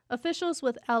Officials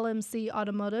with LMC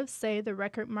Automotive say the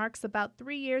record marks about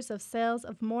 3 years of sales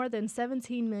of more than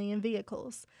 17 million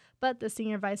vehicles. But the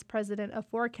senior vice president of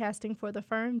forecasting for the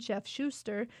firm, Jeff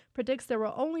Schuster, predicts there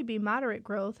will only be moderate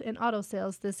growth in auto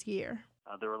sales this year.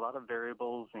 There are a lot of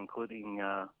variables, including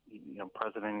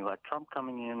President-elect Trump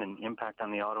coming in and impact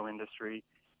on the auto industry,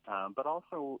 but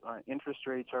also interest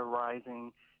rates are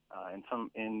rising.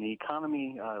 And the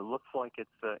economy looks like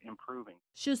it's improving.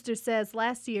 Schuster says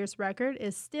last year's record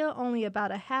is still only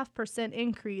about a 0.5%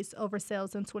 increase over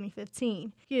sales in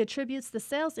 2015. He attributes the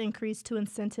sales increase to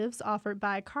incentives offered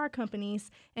by car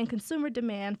companies and consumer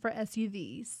demand for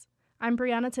SUVs. I'm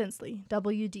Brianna Tinsley,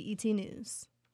 WDET News.